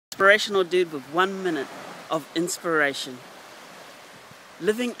inspirational dude with 1 minute of inspiration.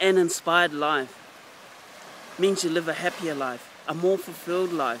 Living an inspired life means you live a happier life, a more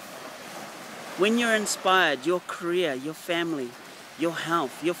fulfilled life. When you're inspired, your career, your family, your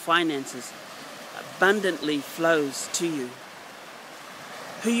health, your finances abundantly flows to you.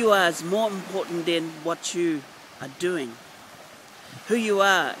 Who you are is more important than what you are doing. Who you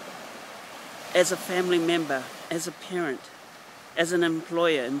are as a family member, as a parent, as an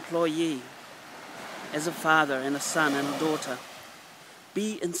employer, employee, as a father and a son and a daughter.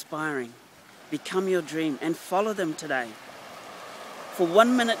 Be inspiring. Become your dream and follow them today. For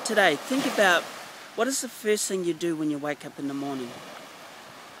 1 minute today, think about what is the first thing you do when you wake up in the morning.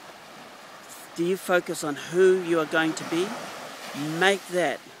 Do you focus on who you are going to be? Make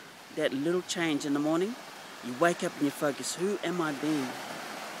that little change in the morning. You wake up and you focus, who am I being?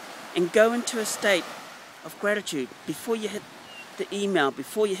 And go into a state of gratitude before you hit the email,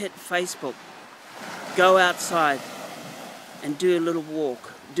 before you hit Facebook. Go outside and do a little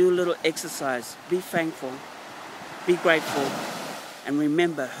walk, do a little exercise. Be thankful, be grateful, and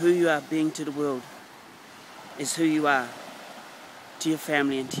remember who you are being to the world is who you are to your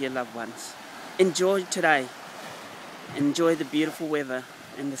family and to your loved ones. Enjoy today. Enjoy the beautiful weather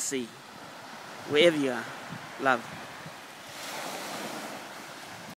and the sea. Wherever you are. Love.